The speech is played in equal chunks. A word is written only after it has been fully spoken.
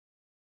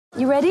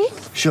You ready?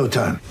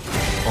 Showtime.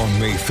 On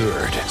May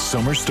 3rd,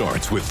 summer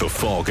starts with The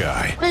Fall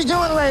Guy. Let's do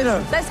it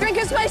later. Let's drink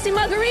a spicy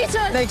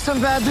margarita. Make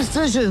some bad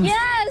decisions.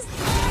 Yes!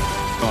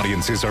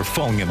 Audiences are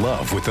falling in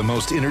love with the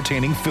most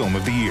entertaining film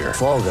of the year.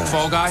 Fall Guy.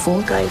 Fall Guy?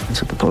 Fall guy.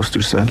 That's what the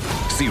poster said.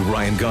 See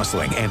Ryan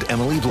Gosling and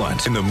Emily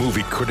Blunt in the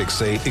movie critics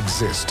say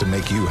exists to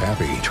make you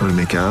happy. Trying to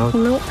make it out?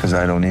 Nope. Because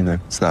I don't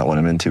either. It's not what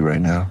I'm into right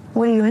now.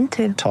 What are you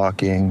into?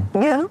 Talking.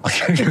 Yeah.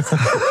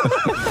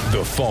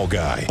 The Fall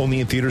Guy.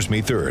 Only in theaters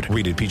May 3rd.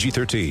 Rated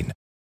PG-13.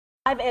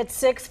 Live at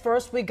 6,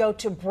 first we go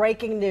to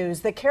breaking news.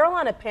 The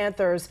Carolina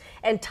Panthers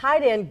and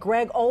tight end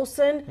Greg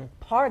Olsen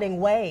parting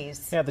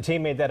ways. Yeah, the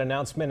team made that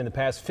announcement in the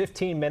past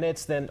 15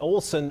 minutes. Then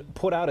Olsen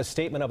put out a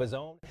statement of his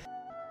own.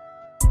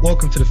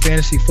 Welcome to the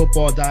Fantasy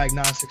Football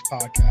Diagnostics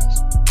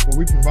Podcast, where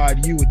we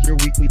provide you with your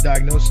weekly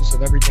diagnosis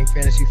of everything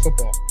fantasy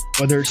football.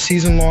 Whether it's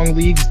season-long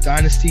leagues,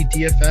 dynasty,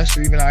 DFS,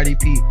 or even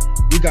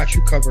IDP, we got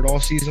you covered all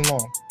season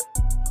long.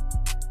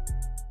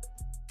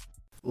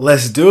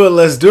 Let's do it.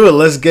 Let's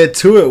get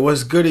to it.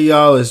 What's good,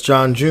 y'all? It's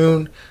John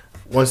June.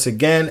 Once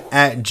again,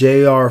 at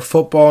JR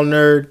Football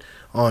Nerd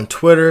on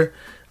Twitter.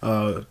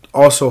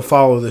 Also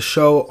follow the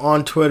show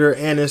on Twitter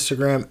and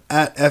Instagram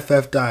at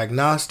FF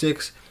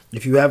Diagnostics.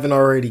 If you haven't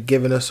already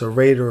given us a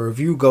rate or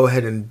review, go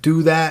ahead and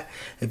do that.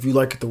 If you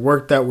like the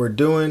work that we're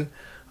doing,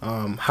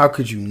 how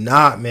could you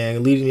not,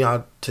 man? Leading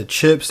y'all to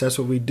chips, that's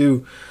what we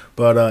do.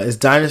 But it's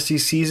dynasty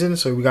season,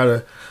 so we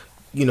gotta,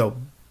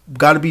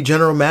 got to be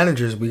general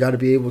managers. We got to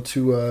be able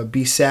to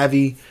be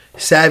savvy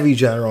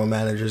general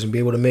managers and be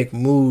able to make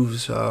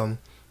moves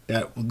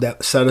that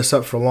set us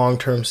up for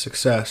long-term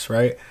success,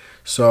 right?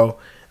 So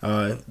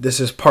this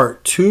is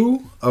part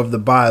 2 of the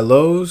buy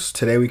lows.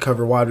 Today we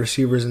cover wide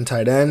receivers and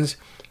tight ends.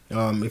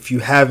 If you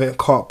haven't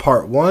caught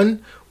part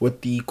 1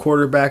 with the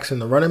quarterbacks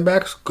and the running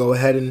backs, go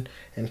ahead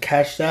and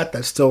catch that.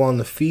 That's still on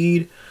the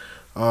feed.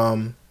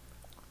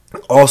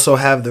 Also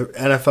have the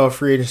NFL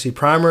free agency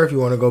primer if you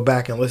want to go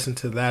back and listen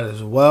to that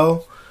as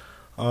well.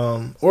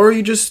 Or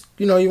you just,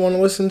 you want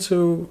to listen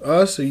to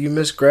us, or you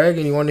miss Greg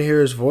and you want to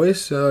hear his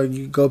voice,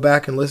 you go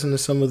back and listen to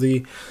some of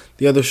the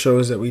other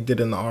shows that we did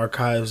in the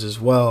archives as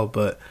well.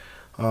 But,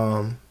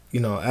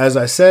 as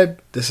I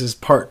said, this is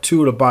part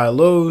 2 of the buy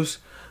lows.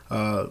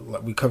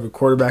 We covered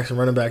quarterbacks and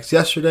running backs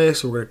yesterday,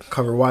 so we're going to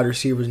cover wide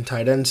receivers and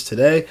tight ends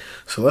today.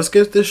 So let's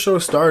get this show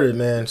started,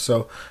 man.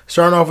 So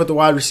starting off with the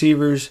wide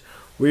receivers,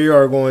 we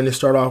are going to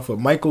start off with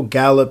Michael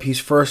Gallup. He's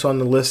first on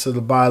the list of the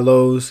buy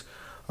lows.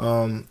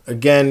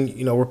 Again,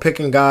 we're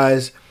picking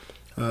guys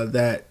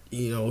that,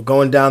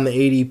 going down the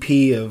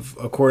ADP of,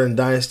 according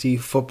to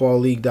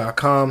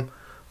DynastyFootballLeague.com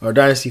or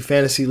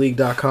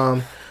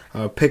DynastyFantasyLeague.com,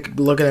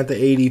 looking at the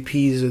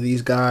ADPs of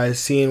these guys,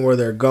 seeing where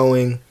they're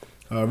going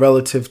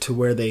relative to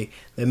where they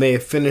may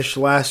have finished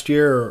last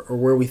year or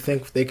where we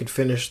think they could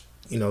finish,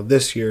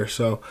 this year.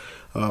 So,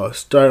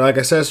 start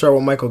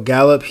with Michael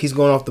Gallup. He's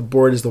going off the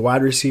board as the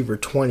wide receiver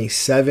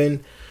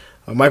 27.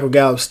 Michael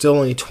Gallup's still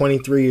only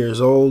 23 years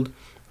old.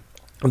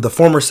 The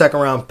former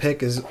second-round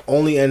pick is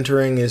only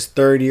entering his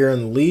third year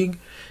in the league.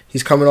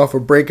 He's coming off a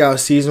breakout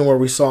season where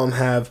we saw him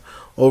have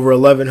over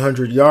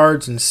 1,100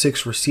 yards and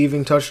 6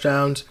 receiving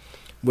touchdowns,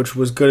 which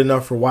was good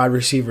enough for wide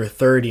receiver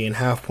 30 in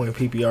half-point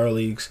PPR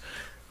leagues.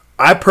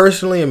 I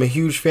personally am a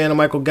huge fan of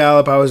Michael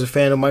Gallup. I was a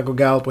fan of Michael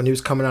Gallup when he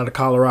was coming out of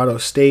Colorado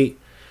State.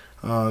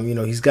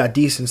 He's got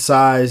decent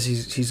size.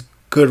 He's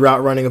good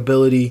route running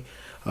ability,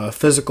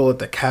 physical at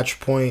the catch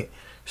point.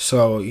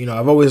 So,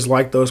 I've always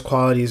liked those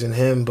qualities in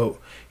him. But,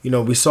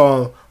 we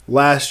saw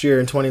last year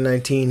in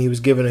 2019, he was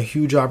given a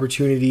huge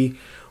opportunity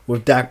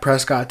with Dak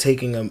Prescott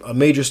taking a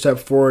major step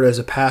forward as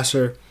a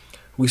passer.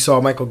 We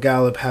saw Michael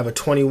Gallup have a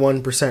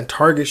 21%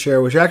 target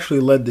share, which actually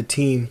led the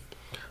team.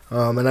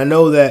 And I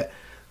know that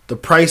the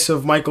price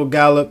of Michael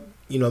Gallup,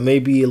 may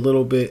be a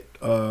little bit,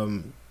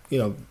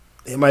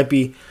 it might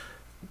be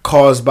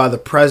caused by the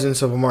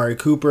presence of Amari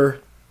Cooper.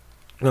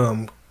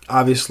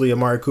 Obviously,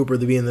 Amari Cooper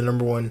being the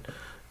number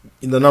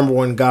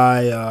one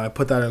guy. I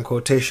put that in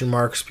quotation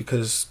marks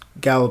because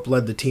Gallup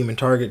led the team in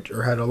target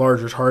or had a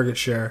larger target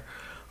share,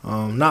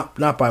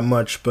 not by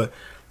much, but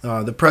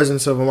the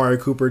presence of Amari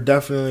Cooper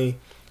definitely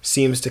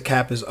seems to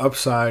cap his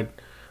upside.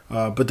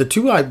 But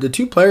the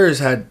two players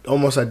had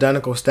almost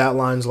identical stat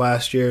lines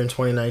last year in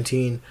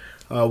 2019.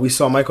 We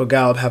saw Michael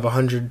Gallup have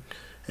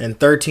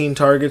 113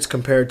 targets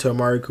compared to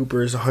Amari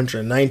Cooper's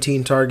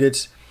 119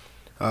 targets.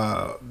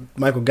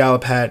 Michael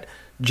Gallup had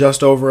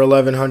just over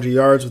 1,100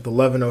 yards with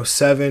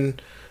 1,107.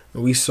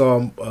 We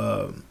saw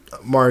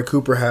Amari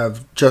Cooper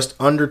have just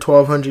under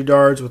 1,200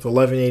 yards with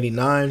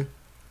 1,189.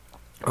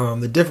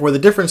 Where the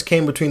difference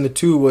came between the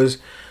two was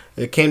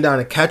it came down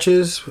to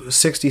catches,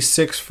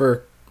 66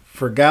 for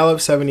Gallup,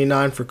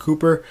 79 for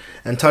Cooper,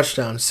 and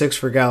touchdowns, 6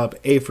 for Gallup,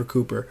 8 for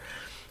Cooper.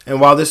 And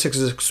while this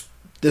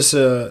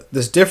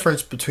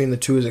difference between the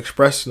two is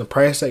expressed in the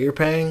price that you're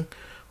paying,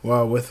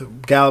 well,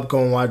 with Gallup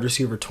going wide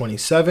receiver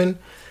 27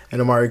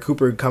 and Amari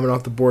Cooper coming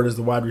off the board as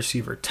the wide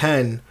receiver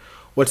 10,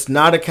 what's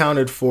not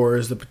accounted for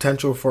is the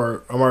potential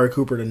for Amari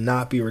Cooper to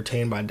not be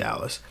retained by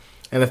Dallas.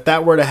 And if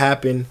that were to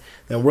happen,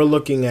 then we're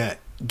looking at,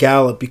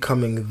 Gallup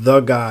becoming the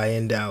guy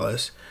in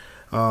Dallas.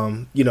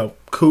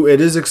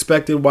 It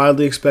is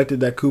widely expected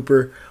that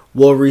Cooper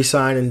will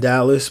re-sign in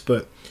Dallas,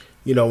 but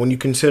when you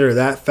consider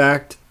that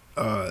fact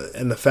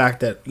and the fact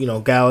that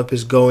Gallup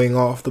is going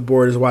off the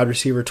board as wide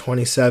receiver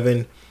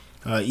 27,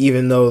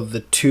 even though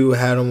the two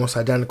had almost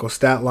identical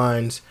stat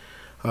lines,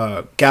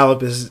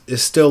 Gallup is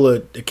still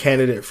a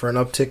candidate for an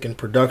uptick in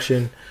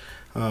production.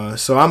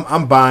 So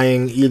I'm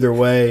buying either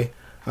way.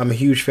 I'm a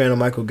huge fan of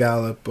Michael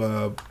Gallup,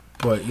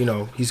 but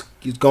he's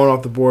going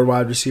off the board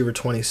wide receiver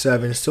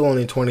 27, still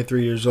only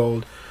 23 years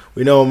old.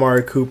 We know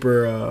Amari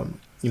Cooper,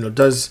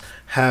 does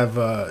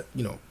have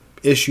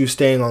issues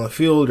staying on the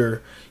field,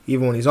 or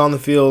even when he's on the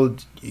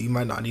field, you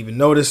might not even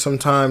notice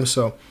sometimes.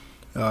 So,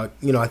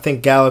 I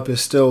think Gallup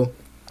is still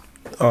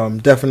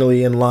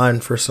definitely in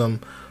line for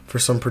some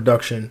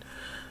production.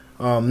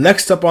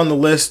 Next up on the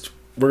list,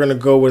 we're gonna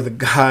go with a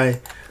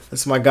guy.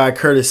 That's my guy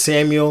Curtis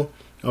Samuel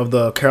of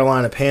the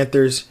Carolina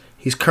Panthers.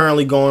 He's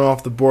currently going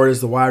off the board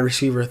as the wide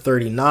receiver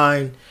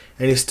 39,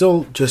 and he's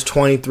still just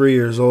 23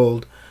 years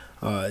old.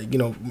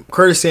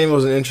 Curtis Samuel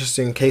is an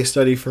interesting case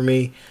study for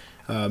me.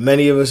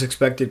 Many of us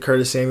expected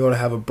Curtis Samuel to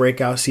have a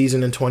breakout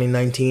season in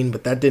 2019,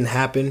 but that didn't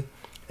happen.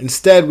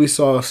 Instead, we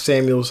saw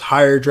Samuel's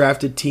higher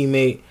drafted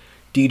teammate,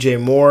 DJ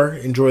Moore,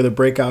 enjoy the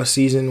breakout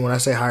season. When I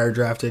say higher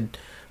drafted,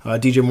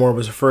 DJ Moore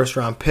was a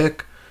first-round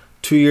pick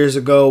 2 years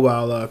ago,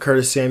 while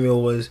Curtis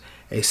Samuel was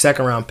a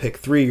second-round pick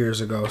 3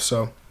 years ago.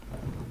 So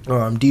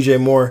DJ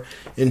Moore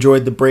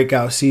enjoyed the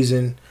breakout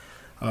season.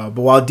 But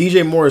while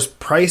DJ Moore's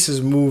price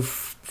has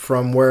moved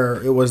from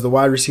where it was the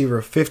wide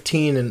receiver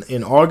 15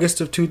 in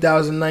August of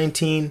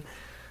 2019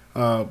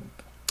 to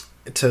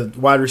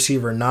wide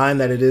receiver 9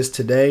 that it is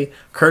today,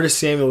 Curtis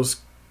Samuel, sorry,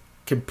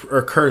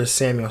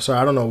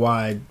 I don't know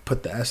why I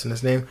put the S in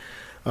his name.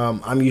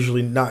 I'm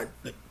usually not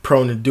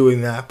prone to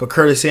doing that, but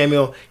Curtis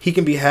Samuel, he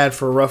can be had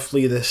for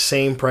roughly the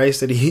same price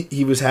that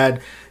he was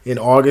had in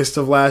August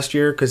of last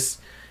year, because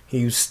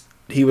he was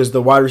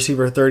the wide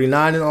receiver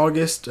 39 in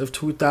August of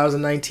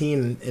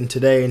 2019, and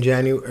today in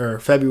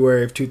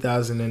February of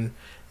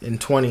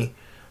 2020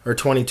 or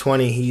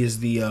 2020, he is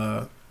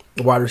the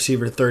wide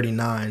receiver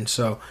 39.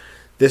 So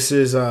this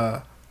is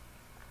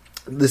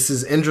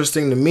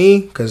interesting to me,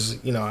 because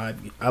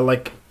I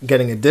like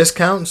getting a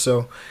discount.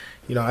 So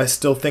I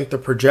still think the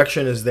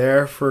projection is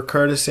there for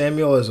Curtis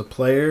Samuel as a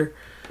player.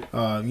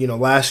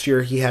 Last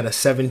year he had a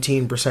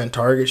 17%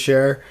 target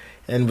share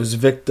and was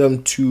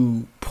victim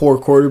to poor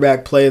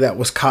quarterback play that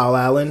was Kyle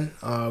Allen.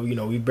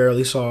 We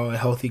barely saw a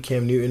healthy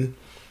Cam Newton,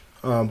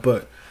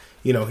 but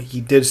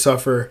he did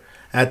suffer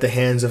at the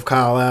hands of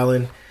Kyle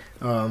Allen.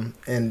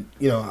 And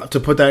to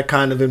put that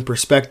kind of in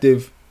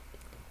perspective,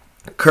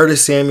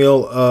 Curtis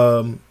Samuel,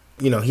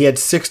 he had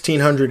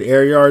 1,600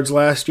 air yards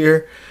last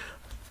year,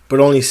 but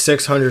only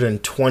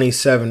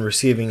 627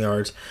 receiving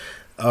yards.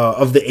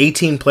 Of the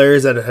 18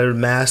 players that had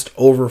amassed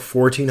over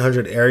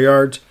 1,400 air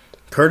yards,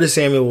 Curtis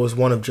Samuel was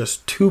one of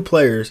just 2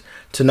 players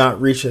to not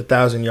reach the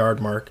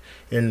 1,000-yard mark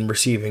in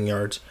receiving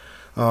yards.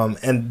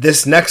 And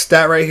this next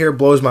stat right here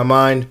blows my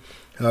mind,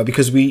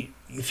 because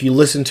if you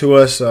listen to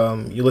us,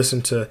 you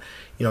listen to,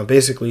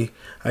 basically,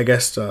 I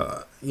guess,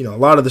 a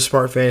lot of the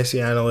smart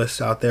fantasy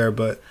analysts out there,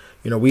 but,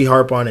 we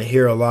harp on it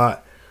here a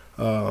lot,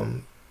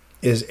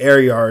 is air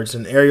yards.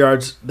 And air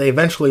yards, they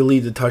eventually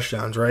lead to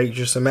touchdowns, right?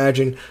 Just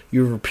imagine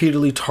you're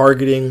repeatedly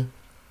targeting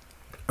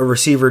a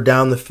receiver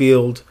down the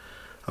field.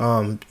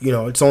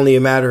 It's only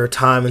a matter of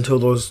time until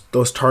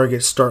those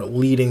targets start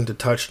leading to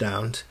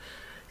touchdowns.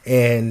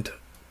 And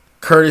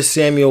Curtis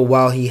Samuel,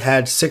 while he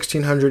had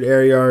 1,600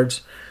 air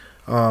yards,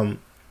 of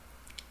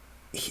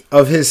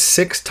his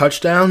 6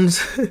 touchdowns,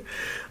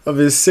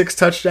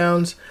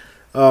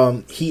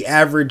 he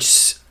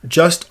averaged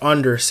just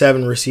under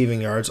 7 receiving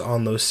yards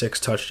on those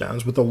 6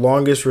 touchdowns, with the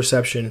longest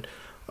touchdown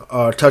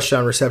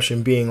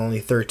reception being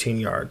only 13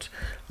 yards.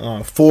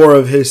 4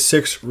 of his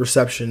 6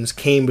 receptions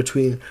came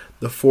between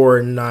the 4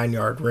 and 9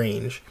 yard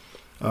range.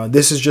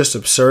 This is just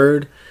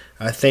absurd.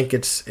 I think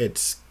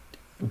it's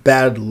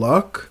bad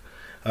luck,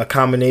 a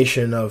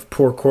combination of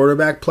poor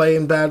quarterback play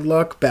and bad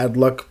luck. Bad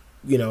luck,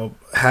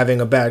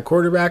 having a bad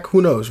quarterback,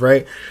 who knows,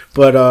 right?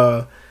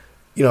 But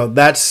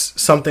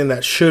that's something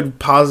that should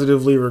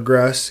positively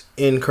regress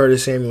in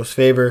Curtis Samuel's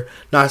favor.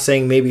 Not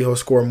saying maybe he'll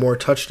score more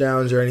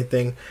touchdowns or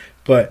anything,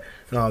 but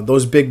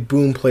those big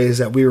boom plays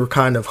that we were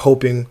kind of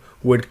hoping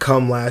would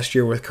come last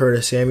year with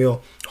Curtis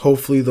Samuel,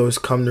 hopefully those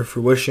come to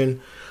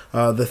fruition.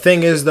 The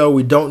thing is, though,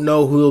 we don't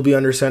know who will be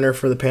under center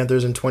for the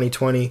Panthers in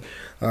 2020.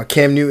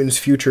 Cam Newton's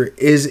future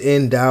is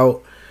in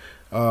doubt.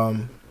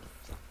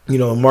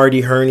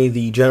 Marty Hurney,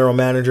 the general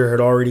manager, had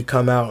already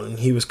come out and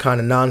he was kind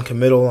of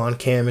non-committal on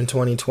Cam in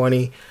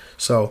 2020.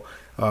 So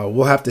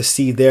we'll have to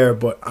see there.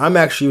 But I'm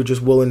actually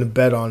just willing to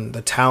bet on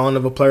the talent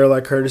of a player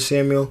like Curtis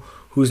Samuel,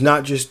 who's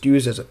not just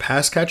used as a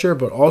pass catcher,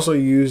 but also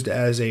used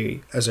as a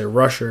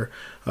rusher,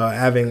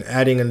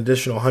 adding an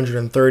additional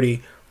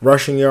 130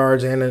 rushing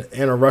yards and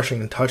a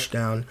rushing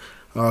touchdown,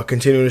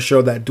 continuing to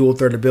show that dual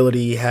threat ability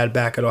he had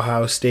back at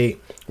Ohio State,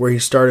 where he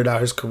started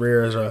out his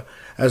career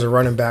as a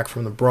running back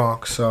from the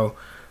Bronx. So,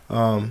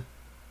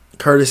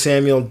 Curtis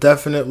Samuel,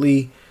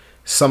 definitely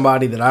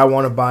somebody that I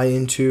want to buy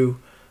into.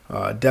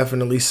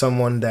 Definitely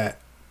someone that,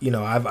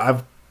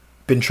 I've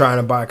been trying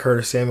to buy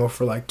Curtis Samuel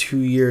for like 2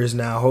 years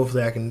now.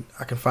 Hopefully I can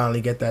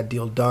finally get that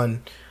deal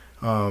done.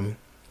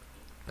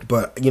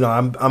 But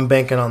I'm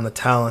banking on the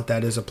talent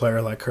that is a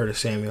player like Curtis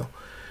Samuel.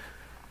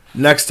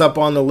 Next up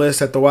on the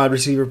list at the wide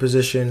receiver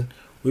position,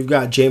 we've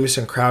got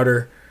Jamison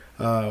Crowder.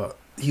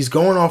 He's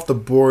going off the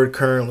board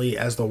currently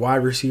as the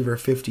wide receiver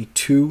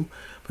 52.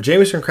 But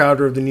Jamison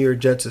Crowder of the New York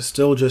Jets is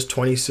still just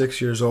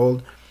 26 years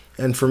old.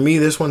 And for me,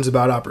 this one's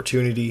about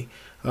opportunity.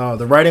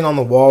 The writing on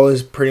the wall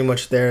is pretty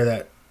much there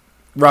that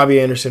Robbie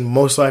Anderson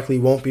most likely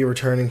won't be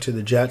returning to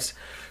the Jets.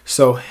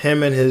 So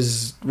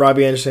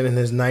Robbie Anderson and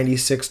his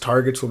 96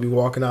 targets will be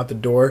walking out the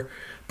door.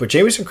 But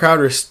Jamison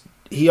Crowder,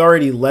 he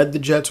already led the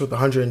Jets with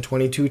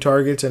 122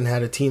 targets and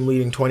had a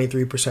team-leading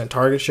 23%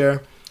 target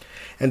share.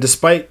 And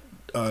despite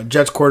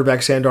Jets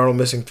quarterback Sam Darnold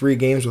missing 3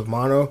 games with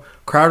mono,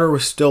 Crowder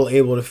was still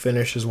able to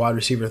finish as wide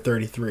receiver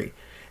 33.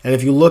 And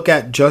if you look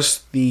at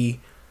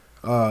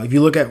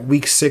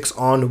week 6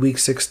 on to week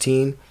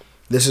 16,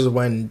 this is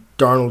when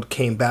Darnold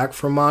came back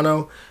from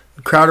mono.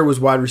 Crowder was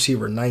wide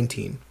receiver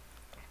 19.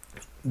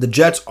 The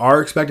Jets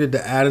are expected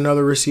to add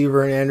another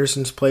receiver in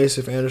Anderson's place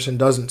if Anderson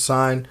doesn't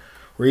sign,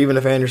 or even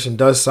if Anderson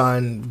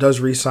does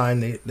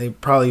re-sign, they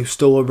probably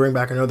still will bring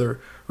back another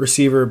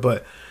receiver.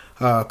 But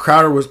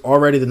Crowder was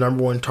already the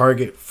number 1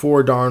 target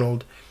for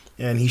Darnold,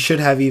 and he should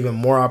have even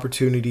more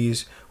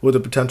opportunities with the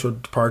potential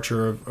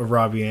departure of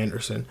Robbie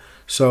Anderson.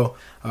 So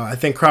I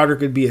think Crowder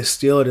could be a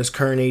steal at his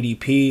current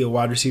ADP, a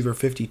wide receiver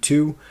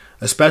 52,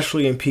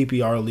 especially in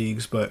PPR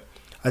leagues. But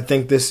I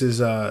think this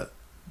is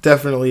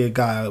definitely a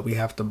guy that we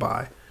have to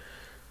buy.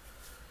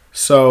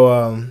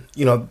 So,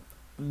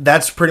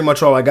 that's pretty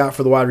much all I got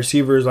for the wide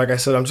receivers. Like I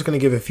said, I'm just going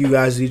to give a few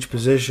guys at each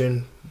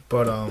position.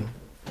 But,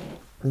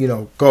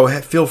 go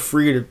ahead. Feel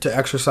free to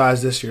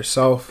exercise this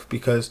yourself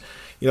because,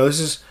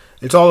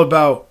 it's all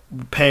about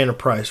paying a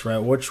price, right?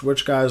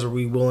 Which guys are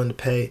we willing to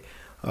pay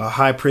a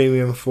high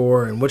premium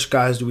for, and which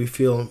guys do we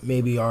feel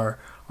maybe are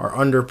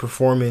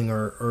underperforming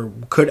or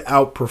could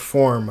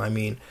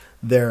outperform,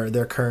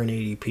 their current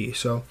ADP.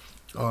 So,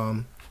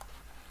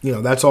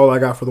 that's all I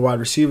got for the wide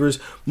receivers.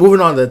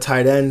 Moving on to the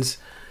tight ends.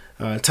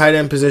 Tight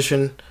end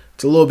position,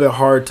 it's a little bit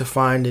hard to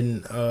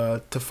find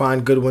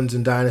good ones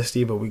in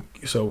Dynasty, but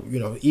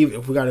even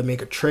if we got to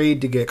make a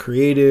trade to get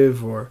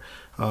creative, or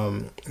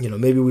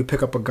maybe we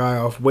pick up a guy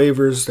off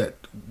waivers that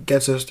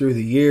gets us through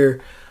the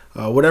year,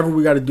 whatever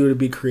we got to do to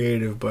be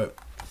creative. But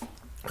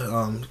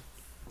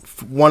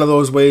one of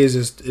those ways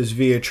is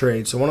via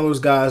trade. So one of those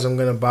guys I'm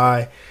going to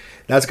buy,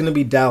 that's going to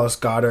be Dallas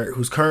Goedert,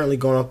 who's currently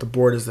going off the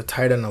board as the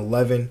tight end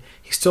 11.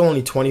 He's still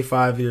only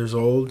 25 years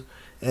old,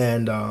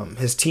 and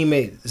his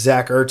teammate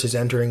Zach Ertz is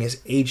entering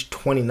his age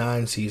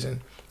 29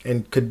 season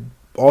and could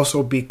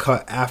also be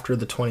cut after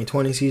the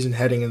 2020 season,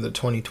 heading into the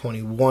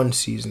 2021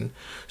 season.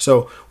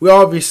 So we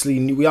obviously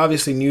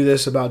knew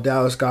this about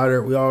Dallas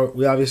Goedert.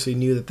 We obviously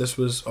knew that this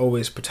was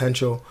always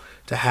potential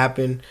to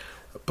happen,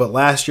 but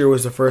last year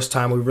was the first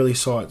time we really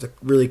saw it to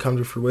really come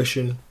to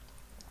fruition.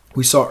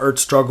 We saw Ertz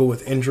struggle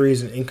with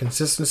injuries and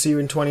inconsistency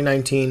in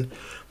 2019,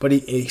 but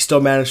he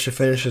still managed to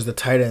finish as the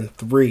tight end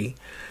 3.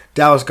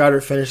 Dallas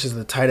Goedert finished as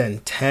the tight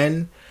end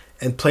 10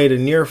 and played a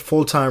near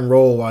full-time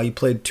role while he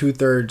played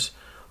 2/3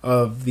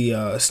 of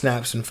the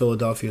snaps in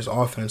Philadelphia's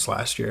offense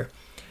last year.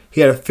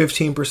 He had a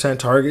 15%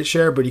 target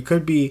share, but he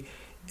could be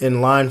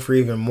in line for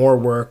even more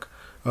work.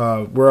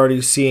 We're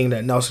already seeing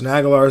that Nelson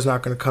Aguilar is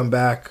not going to come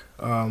back.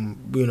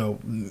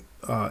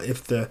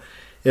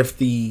 If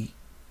the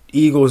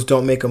Eagles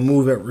don't make a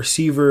move at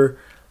receiver,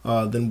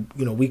 then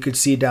we could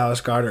see Dallas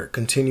Goedert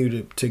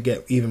continue to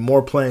get even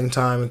more playing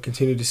time and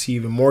continue to see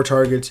even more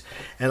targets.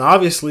 And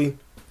obviously,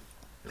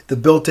 the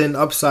built-in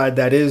upside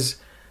that is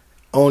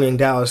owning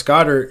Dallas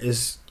Goedert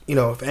is,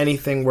 if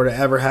anything were to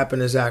ever happen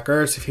to Zach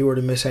Ertz, if he were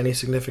to miss any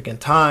significant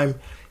time,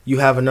 you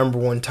have a number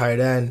 1 tight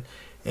end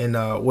and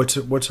what's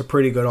a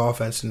pretty good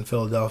offense in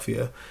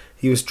Philadelphia.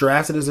 He was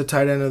drafted as a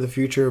tight end of the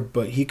future,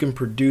 but he can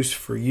produce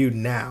for you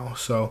now.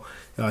 So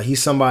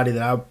he's somebody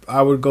that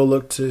I would go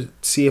look to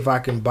see if I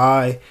can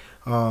buy.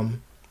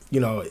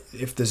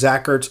 If the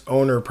Zach Ertz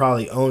owner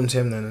probably owns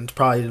him, then it's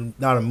probably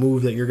not a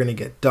move that you're going to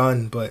get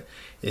done. But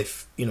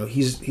if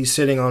he's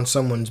sitting on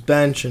someone's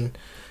bench, and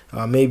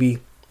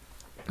maybe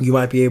you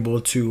might be able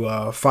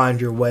to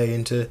find your way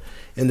into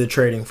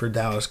trading for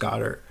Dallas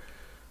Goedert.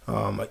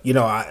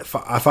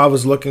 If I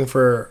was looking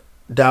for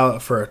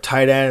a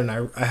tight end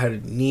and I had a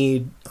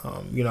need,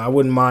 I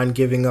wouldn't mind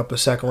giving up a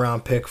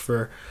 2nd-round pick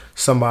for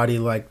somebody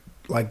like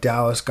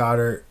Dallas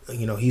Goedert.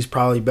 He's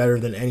probably better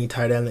than any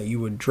tight end that you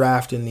would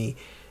draft in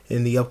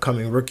the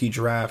upcoming rookie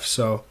draft.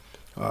 So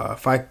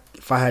if I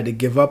had to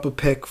give up a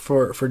pick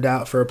for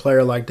a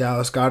player like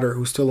Dallas Goedert,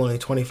 who's still only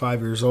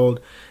 25 years old,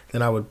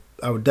 then I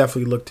would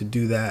definitely look to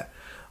do that.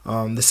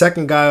 The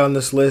second guy on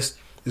this list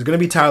is going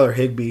to be Tyler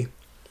Higbee.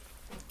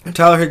 And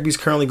Tyler Higbee's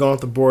currently going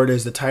off the board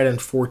as the tight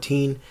end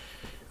 14.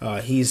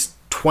 He's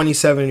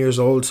 27 years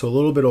old, so a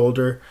little bit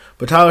older.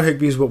 But Tyler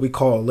Higbee is what we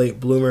call a late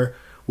bloomer.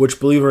 which,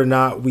 believe it or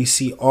not, we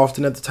see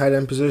often at the tight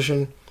end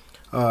position.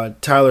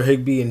 Tyler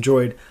Higbee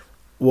enjoyed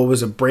what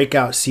was a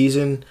breakout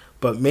season,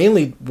 but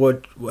mainly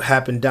what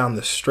happened down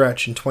the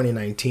stretch in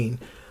 2019.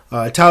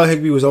 Tyler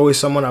Higbee was always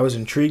someone I was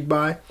intrigued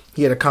by.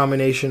 He had a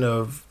combination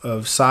of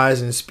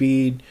size and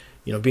speed,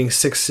 being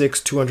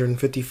 6'6",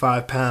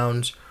 255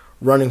 pounds,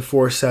 running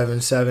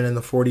 4.77 in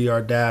the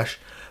 40-yard dash,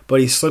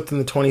 but he slipped in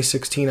the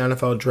 2016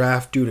 NFL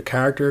draft due to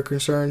character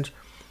concerns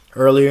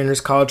earlier in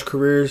his college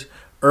career,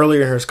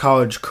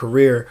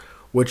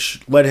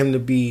 which led him to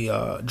be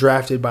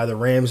drafted by the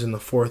Rams in the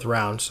 4th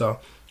round. So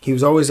he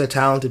was always a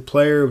talented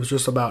player. It was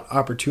just about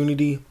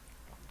opportunity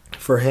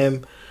for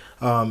him.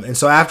 And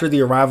so after the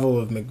arrival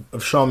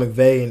of Sean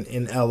McVay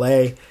in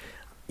LA,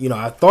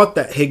 I thought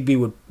that Higbee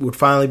would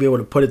finally be able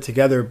to put it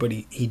together, but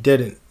he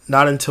didn't,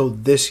 not until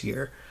this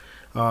year.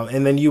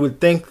 And then you would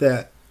think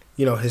that,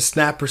 his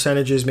snap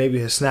percentages, maybe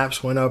his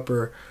snaps went up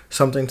or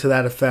something to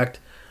that effect,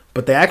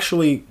 but they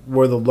actually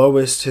were the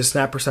lowest. His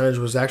snap percentage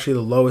was actually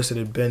the lowest it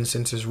had been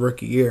since his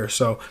rookie year.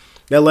 So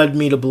that led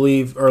me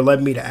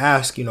to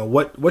ask,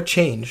 what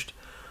changed?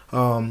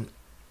 And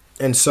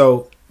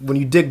so when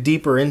you dig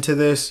deeper into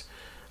this,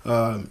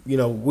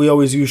 we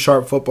always use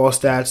Sharp Football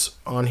Stats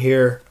on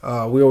here.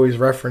 We always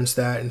reference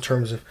that in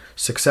terms of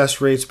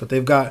success rates, but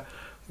they've got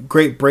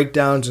great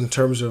breakdowns in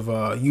terms of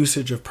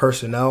usage of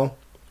personnel.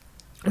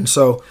 And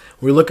so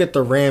we look at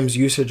the Rams'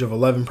 usage of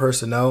 11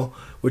 personnel,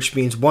 which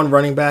means 1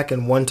 running back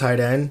and 1 tight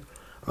end,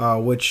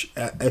 which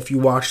if you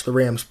watch the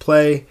Rams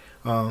play,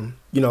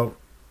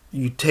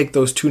 you take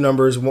those two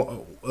numbers,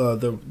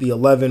 the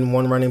 11,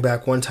 1 running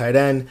back, 1 tight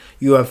end,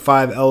 you have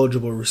 5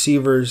 eligible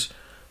receivers.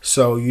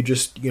 So you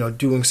just,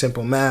 doing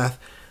simple math,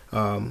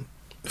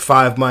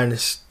 5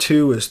 minus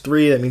 2 is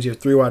 3. That means you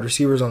have 3 wide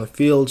receivers on the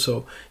field.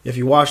 So if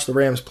you watch the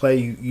Rams play,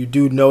 you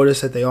do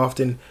notice that they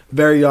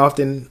very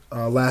often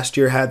last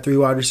year had 3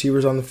 wide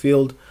receivers on the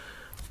field.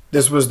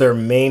 This was their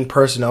main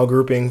personnel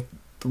grouping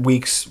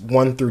weeks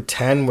 1 through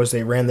 10, was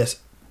they ran this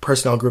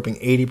personnel grouping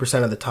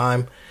 80% of the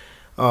time.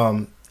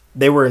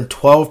 They were in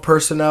 12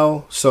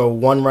 personnel, so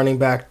 1 running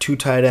back, 2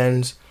 tight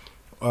ends,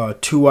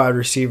 2 wide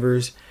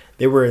receivers.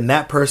 They were in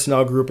that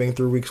personnel grouping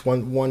through weeks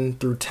 1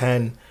 through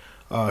 10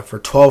 for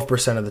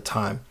 12% of the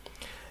time.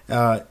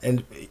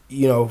 And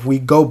if we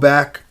go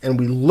back and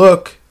we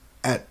look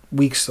at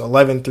weeks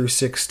 11 through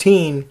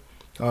 16,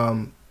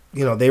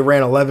 they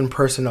ran 11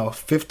 personnel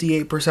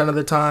 58% of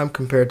the time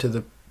compared to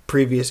the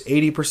previous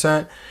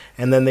 80%.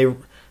 And then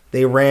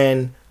they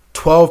ran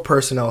 12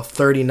 personnel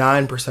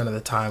 39% of the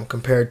time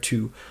compared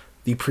to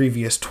the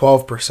previous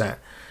 12%.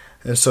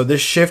 And so this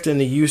shift in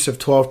the use of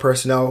 12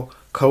 personnel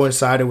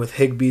coincided with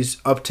Higbee's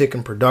uptick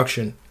in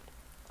production.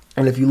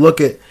 And if you look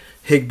at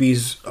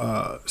Higbee's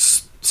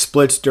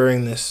splits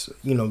during this,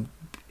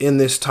 in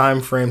this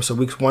time frame, so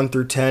weeks 1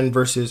 through 10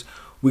 versus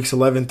weeks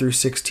 11 through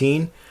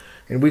 16.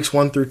 In weeks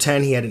 1 through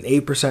 10, he had an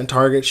 8%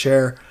 target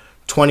share,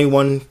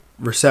 21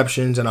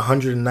 receptions, and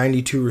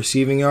 192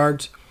 receiving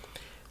yards.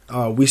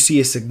 We see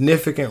a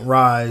significant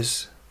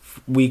rise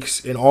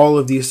weeks in all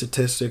of these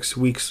statistics,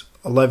 weeks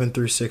 11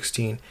 through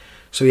 16.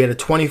 So he had a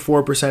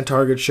 24%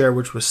 target share,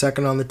 which was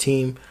second on the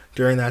team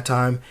during that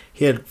time.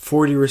 He had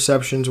 40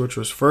 receptions, which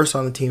was first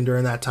on the team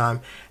during that time.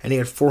 And he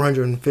had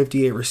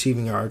 458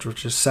 receiving yards,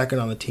 which is second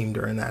on the team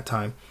during that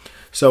time.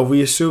 So if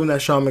we assume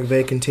that Sean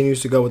McVay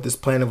continues to go with this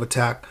plan of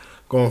attack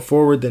going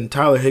forward, then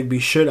Tyler Higbee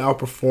should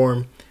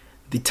outperform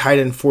the tight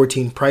end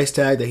 14 price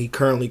tag that he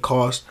currently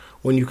costs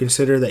when you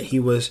consider that he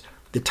was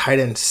the tight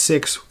end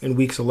 6 in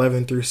weeks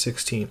 11 through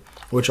 16,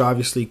 which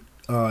obviously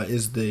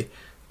is the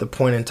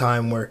point in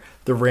time where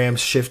the Rams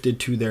shifted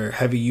to their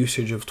heavy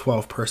usage of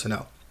 12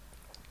 personnel.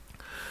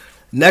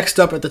 Next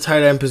up at the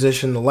tight end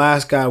position, the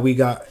last guy we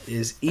got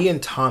is Ian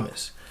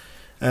Thomas.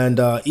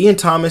 And Ian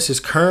Thomas is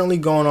currently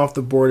going off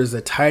the board as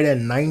the tight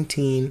end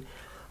 19,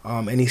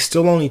 and he's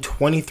still only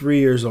 23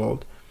 years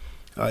old.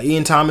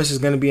 Ian Thomas is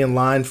going to be in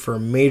line for a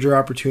major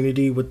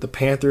opportunity with the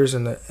Panthers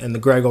and the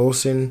Greg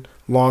Olsen,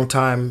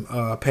 longtime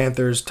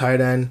Panthers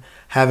tight end,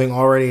 having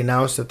already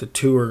announced that the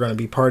two are going to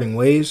be parting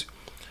ways.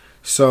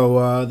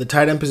 So the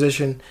tight end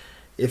position,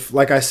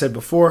 like I said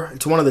before,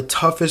 it's one of the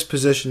toughest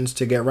positions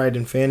to get right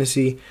in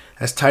fantasy,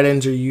 as tight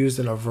ends are used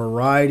in a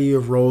variety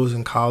of roles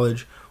in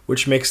college,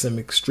 which makes them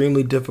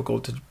extremely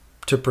difficult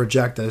to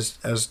project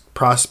as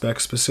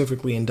prospects,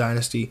 specifically in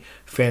dynasty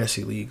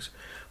fantasy leagues.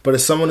 But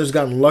as someone who's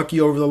gotten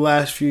lucky over the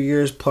last few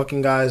years,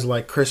 plucking guys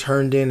like Chris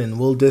Herndon and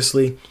Will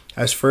Dissly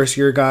as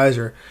first-year guys,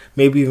 or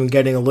maybe even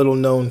getting a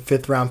little-known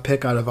fifth-round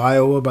pick out of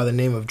Iowa by the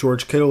name of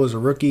George Kittle as a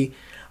rookie,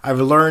 I've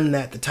learned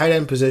that the tight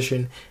end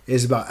position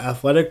is about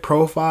athletic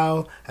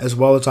profile as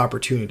well as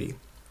opportunity.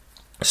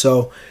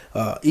 So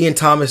Ian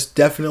Thomas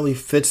definitely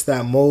fits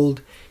that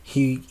mold.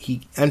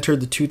 He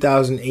entered the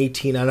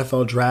 2018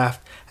 NFL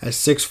Draft at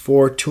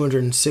 6'4",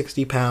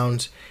 260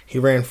 pounds. He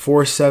ran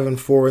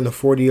 4.74 in the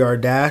 40-yard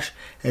dash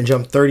and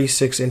jumped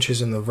 36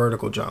 inches in the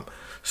vertical jump.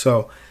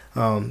 So,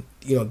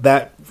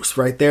 that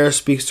right there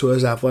speaks to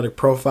his athletic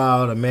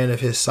profile, a man of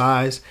his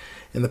size.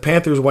 And the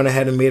Panthers went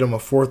ahead and made him a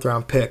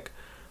 4th-round pick.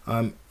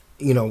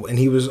 and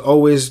he was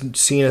always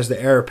seen as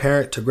the heir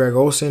apparent to Greg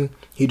Olsen.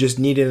 He just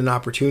needed an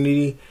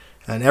opportunity.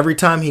 And every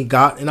time he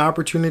got an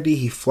opportunity,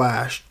 he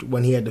flashed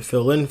when he had to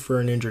fill in for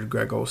an injured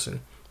Greg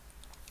Olsen.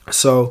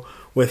 So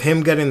with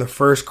him getting the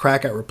first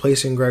crack at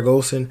replacing Greg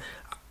Olsen,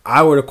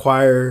 I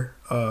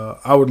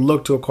would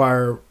look to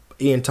acquire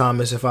Ian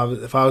Thomas if I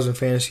was a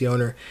fantasy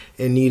owner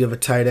in need of a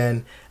tight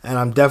end. And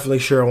I'm definitely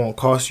sure it won't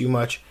cost you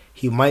much.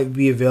 He might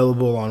be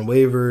available on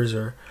waivers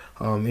or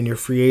in your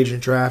free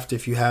agent draft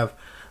if you have,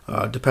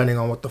 depending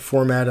on what the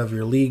format of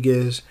your league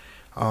is.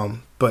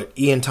 But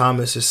Ian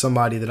Thomas is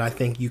somebody that I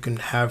think you can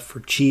have for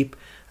cheap,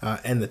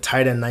 and the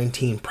tight end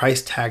 19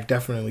 price tag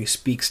definitely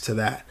speaks to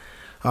that.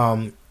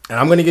 And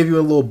I'm going to give you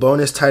a little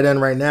bonus tight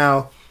end right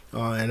now,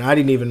 and I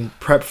didn't even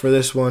prep for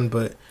this one,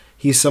 but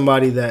he's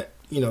somebody that,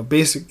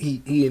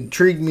 he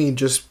intrigued me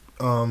just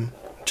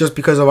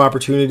because of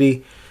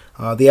opportunity.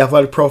 The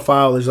athletic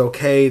profile is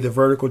okay. The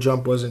vertical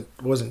jump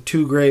wasn't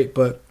too great,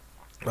 but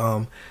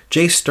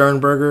Jace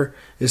Sternberger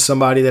is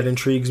somebody that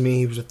intrigues me.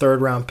 He was a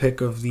third-round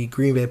pick of the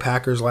Green Bay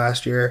Packers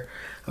last year.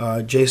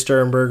 Jace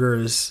Sternberger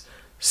is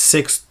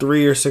 6'3"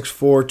 or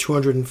 6'4",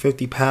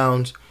 250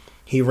 pounds.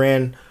 He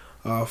ran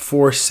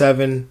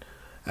 4.7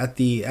 at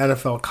the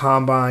NFL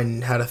Combine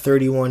and had a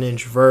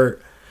 31-inch vert.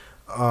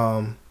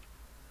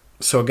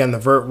 So again, the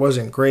vert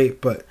wasn't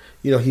great, but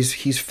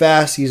he's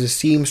fast. He's a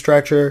seam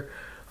stretcher.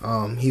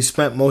 He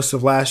spent most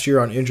of last year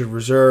on injured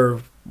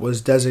reserve.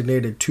 Was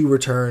designated to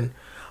return.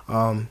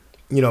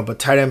 But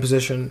tight end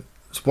position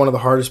is one of the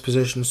hardest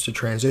positions to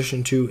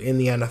transition to in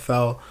the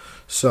NFL.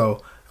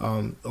 So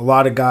a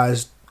lot of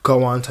guys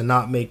go on to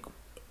not make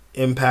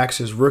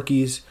impacts as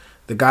rookies.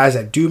 The guys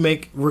that do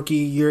make rookie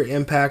year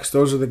impacts,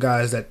 those are the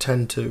guys that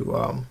tend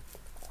to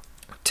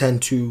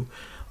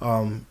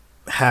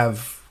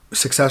have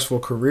successful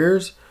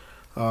careers.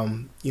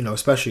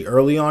 Especially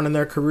early on in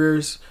their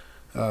careers.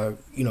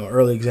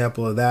 Early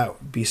example of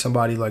that would be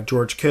somebody like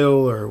George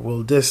Kittle or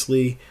Will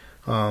Dissly.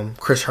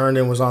 Chris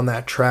Herndon was on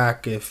that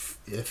track if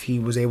he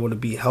was able to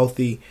be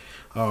healthy.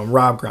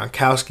 Rob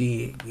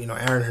Gronkowski,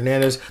 Aaron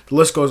Hernandez. The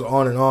list goes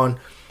on and on.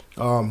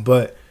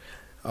 But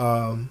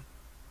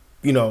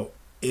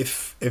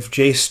if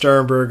Jace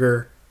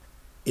Sternberger,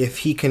 if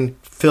he can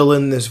fill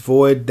in this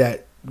void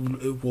that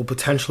will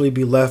potentially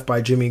be left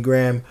by Jimmy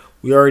Graham,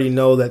 we already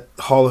know that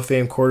Hall of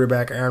Fame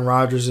quarterback Aaron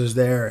Rodgers is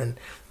there, and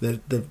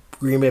the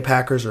Green Bay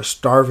Packers are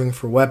starving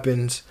for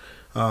weapons.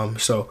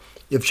 So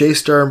if Jace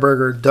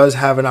Sternberger does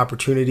have an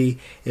opportunity,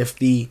 if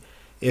the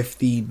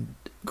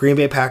Green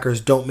Bay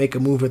Packers don't make a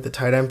move at the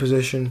tight end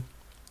position,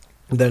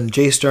 then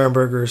Jace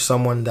Sternberger is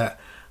someone that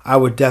I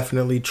would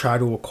definitely try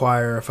to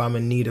acquire if I'm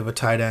in need of a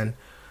tight end.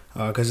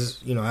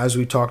 Because as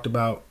we talked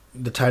about,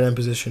 the tight end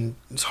position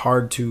is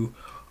hard to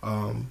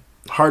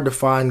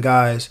find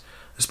guys,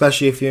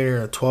 especially if you're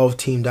in a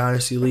 12-team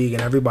dynasty league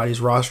and everybody's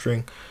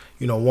rostering,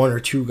 one or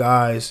two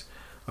guys.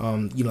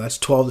 That's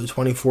 12 to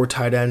 24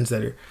 tight ends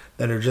that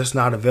are just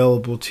not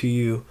available to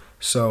you.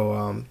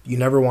 So you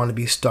never want to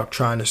be stuck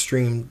trying to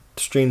stream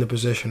the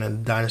position in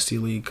the dynasty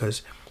league,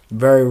 because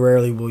very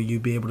rarely will you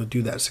be able to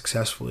do that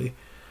successfully.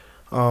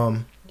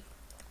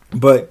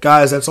 But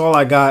guys, that's all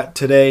I got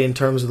today in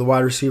terms of the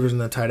wide receivers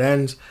and the tight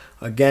ends.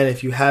 Again,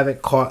 if you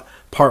haven't caught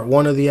part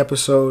 1 of the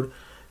episode,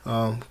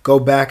 go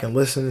back and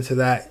listen to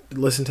that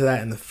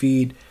in the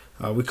feed.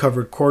 We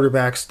covered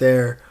quarterbacks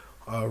there,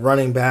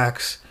 running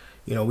backs.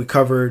 We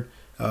covered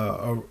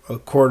a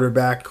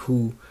quarterback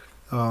who,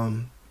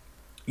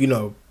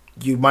 you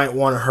might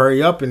want to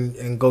hurry up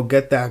and go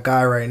get that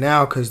guy right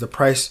now, because the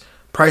price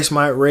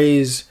might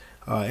raise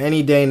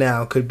any day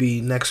now. Could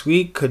be next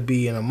week, could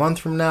be in a month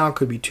from now,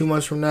 could be 2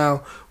 months from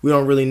now. We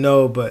don't really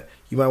know, but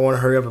you might want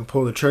to hurry up and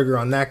pull the trigger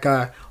on that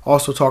guy.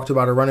 Also talked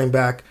about a running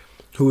back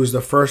who was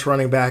the first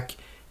running back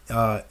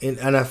in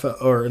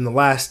NFL or in the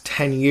last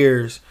 10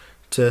 years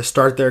to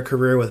start their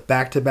career with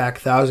back-to-back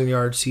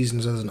 1,000-yard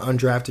seasons as an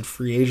undrafted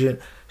free agent.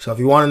 So if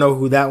you want to know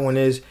who that one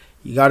is,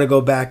 you got to go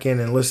back in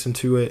and listen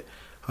to it.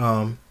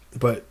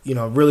 But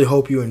really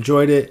hope you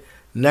enjoyed it.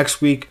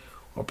 Next week,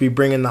 I'll be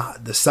bringing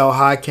the sell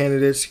high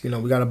candidates. We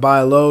got to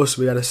buy low,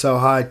 so we got to sell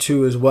high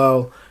too as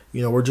well.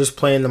 We're just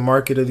playing the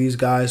market of these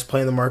guys,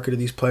 playing the market of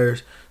these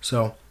players.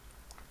 So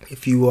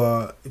if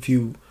you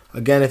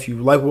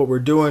like what we're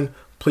doing,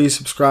 please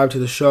subscribe to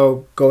the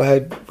show. Go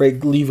ahead,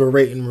 leave a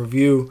rate and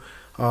review.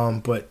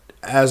 But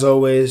as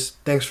always,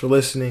 thanks for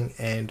listening,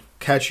 and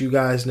catch you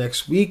guys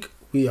next week.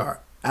 We are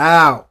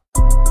out.